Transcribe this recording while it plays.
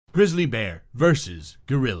Grizzly bear versus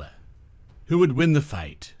gorilla. Who would win the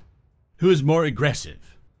fight? Who is more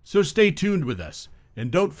aggressive? So stay tuned with us,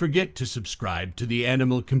 and don't forget to subscribe to the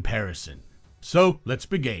animal comparison. So, let's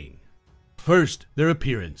begin. First, their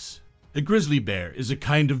appearance. A grizzly bear is a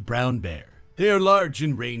kind of brown bear. They are large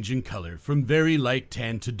and range in color from very light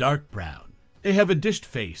tan to dark brown. They have a dished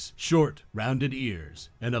face, short, rounded ears,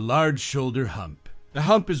 and a large shoulder hump. The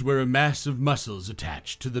hump is where a mass of muscles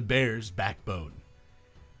attach to the bear's backbone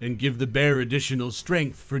and give the bear additional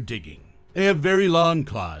strength for digging. They have very long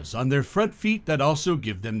claws on their front feet that also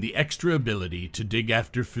give them the extra ability to dig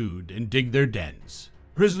after food and dig their dens.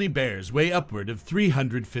 Grizzly bears weigh upward of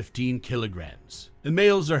 315 kilograms. The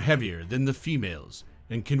males are heavier than the females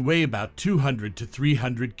and can weigh about 200 to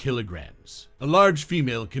 300 kilograms. A large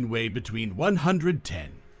female can weigh between 110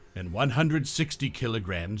 and 160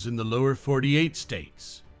 kilograms in the lower 48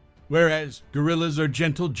 states, whereas gorillas are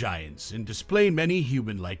gentle giants and display many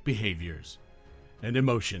human-like behaviors and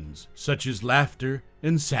emotions, such as laughter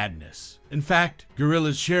and sadness. In fact,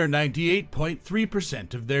 gorillas share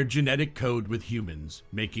 98.3% of their genetic code with humans,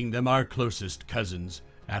 making them our closest cousins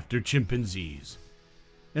after chimpanzees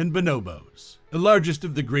and bonobos. The largest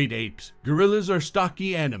of the great apes, gorillas are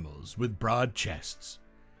stocky animals with broad chests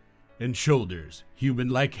and shoulders,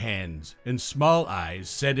 human-like hands, and small eyes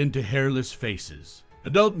set into hairless faces.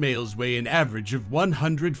 Adult males weigh an average of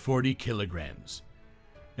 140 kilograms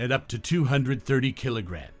and up to 230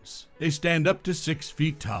 kilograms. They stand up to 6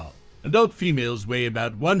 feet tall. Adult females weigh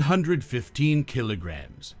about 115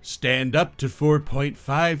 kilograms, stand up to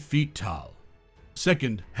 4.5 feet tall.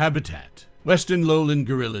 Second, habitat. Western lowland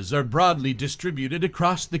gorillas are broadly distributed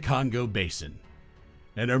across the Congo Basin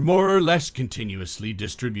and are more or less continuously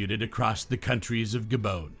distributed across the countries of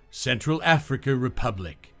Gabon, Central Africa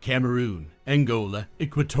Republic, Cameroon, Angola,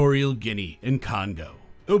 Equatorial Guinea, and Congo.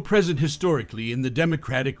 Though present historically in the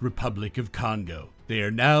Democratic Republic of Congo, they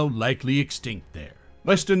are now likely extinct there.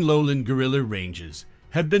 Western lowland gorilla ranges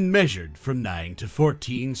have been measured from 9 to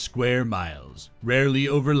 14 square miles, rarely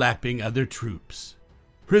overlapping other troops.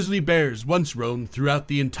 Grizzly bears once roamed throughout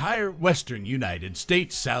the entire western United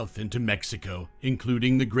States south into Mexico,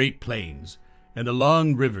 including the Great Plains, and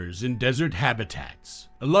along rivers and desert habitats.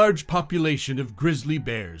 A large population of grizzly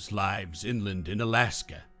bears lives inland in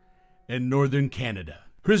Alaska and northern Canada.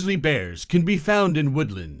 Grizzly bears can be found in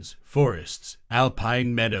woodlands, forests,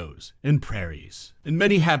 alpine meadows, and prairies. In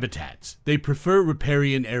many habitats, they prefer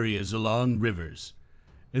riparian areas along rivers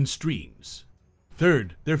and streams.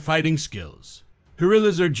 Third, their fighting skills.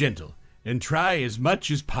 Gorillas are gentle and try as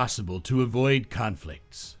much as possible to avoid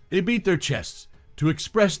conflicts. They beat their chests to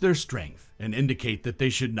express their strength and indicate that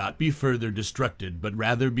they should not be further destructed but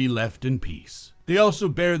rather be left in peace. They also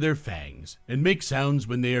bare their fangs and make sounds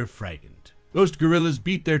when they are frightened. Most gorillas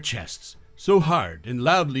beat their chests so hard and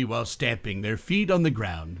loudly while stamping their feet on the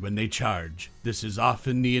ground when they charge. This is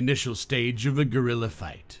often the initial stage of a gorilla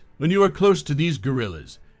fight. When you are close to these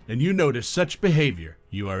gorillas and you notice such behavior,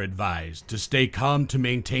 you are advised to stay calm to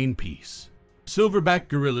maintain peace. Silverback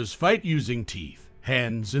gorillas fight using teeth,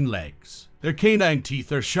 hands, and legs. Their canine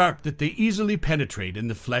teeth are sharp that they easily penetrate in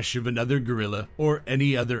the flesh of another gorilla or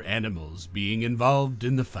any other animals being involved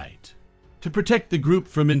in the fight. To protect the group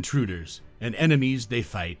from intruders and enemies they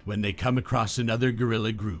fight when they come across another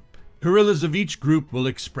gorilla group. Gorillas of each group will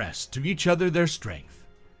express to each other their strength,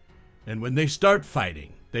 and when they start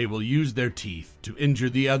fighting, they will use their teeth to injure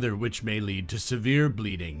the other, which may lead to severe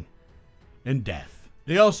bleeding and death.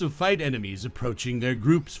 They also fight enemies approaching their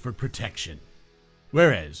groups for protection.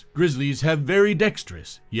 Whereas grizzlies have very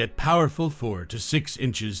dexterous, yet powerful 4 to 6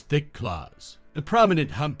 inches thick claws. The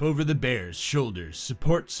prominent hump over the bear's shoulders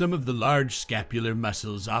supports some of the large scapular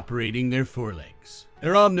muscles operating their forelegs.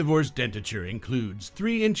 Their omnivore's dentature includes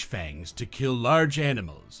 3-inch fangs to kill large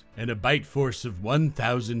animals and a bite force of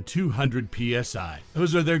 1,200 psi.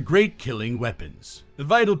 Those are their great killing weapons. The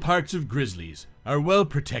vital parts of grizzlies are well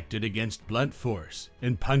protected against blunt force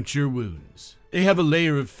and puncture wounds. They have a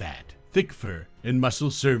layer of fat, thick fur, and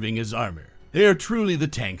muscle serving as armor. They are truly the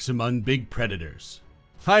tanks among big predators.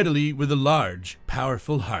 Finally, with a large,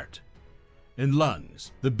 powerful heart and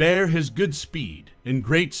lungs, the bear has good speed and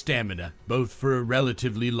great stamina, both for a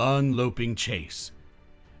relatively long loping chase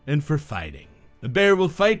and for fighting. The bear will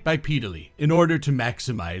fight bipedally in order to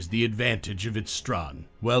maximize the advantage of its strong,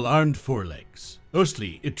 well-armed forelegs.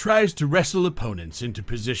 Mostly, it tries to wrestle opponents into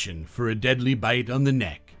position for a deadly bite on the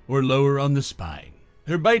neck or lower on the spine.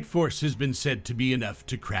 Their bite force has been said to be enough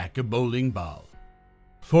to crack a bowling ball.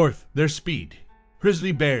 Fourth, their speed.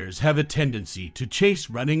 Grizzly bears have a tendency to chase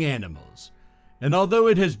running animals And although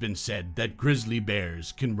it has been said that grizzly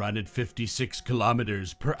bears can run at 56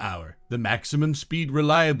 kilometers per hour, the maximum speed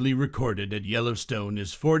reliably recorded at Yellowstone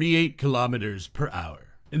is 48 kilometers per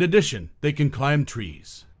hour. In addition, they can climb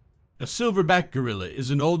trees. A silverback gorilla is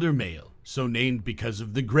an older male, so named because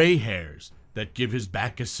of the gray hairs that give his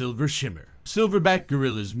back a silver shimmer. Silverback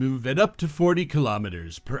gorillas move at up to 40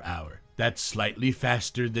 kilometers per hour. That's slightly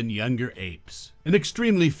faster than younger apes. An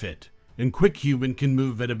extremely fit and quick human can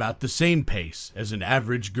move at about the same pace as an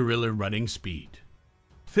average gorilla running speed.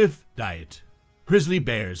 Fifth, diet. Grizzly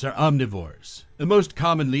bears are omnivores. The most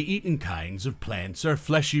commonly eaten kinds of plants are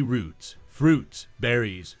fleshy roots, fruits,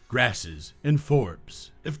 berries, grasses, and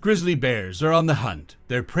forbs. If grizzly bears are on the hunt,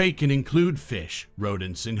 their prey can include fish,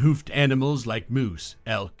 rodents, and hoofed animals like moose,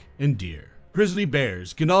 elk, and deer. Grizzly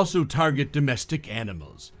bears can also target domestic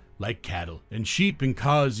animals like cattle and sheep and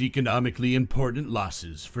cause economically important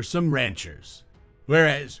losses for some ranchers.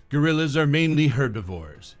 Whereas gorillas are mainly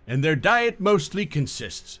herbivores, and their diet mostly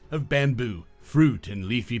consists of bamboo, fruit, and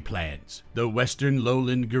leafy plants, though western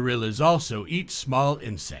lowland gorillas also eat small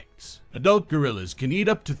insects. Adult gorillas can eat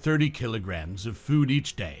up to 30 kilograms of food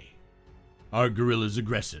each day. Are gorillas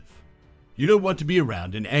aggressive? You don't want to be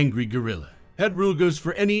around an angry gorilla. That rule goes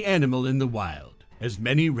for any animal in the wild, as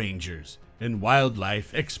many rangers and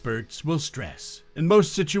wildlife experts will stress. In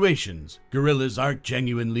most situations, gorillas aren't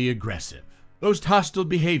genuinely aggressive. Most hostile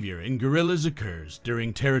behavior in gorillas occurs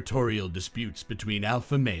during territorial disputes between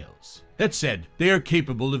alpha males. That said, they are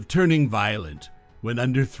capable of turning violent when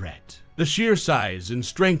under threat. The sheer size and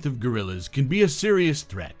strength of gorillas can be a serious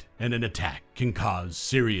threat, and an attack can cause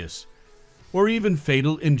serious or even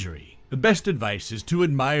fatal injury. The best advice is to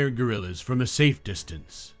admire gorillas from a safe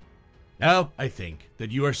distance. Now, I think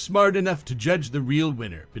that you are smart enough to judge the real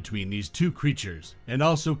winner between these two creatures and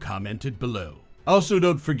also comment it below. Also,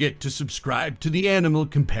 don't forget to subscribe to the animal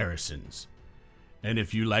comparisons. And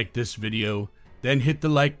if you like this video, then hit the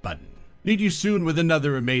like button. Meet you soon with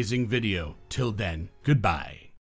another amazing video. Till then, goodbye.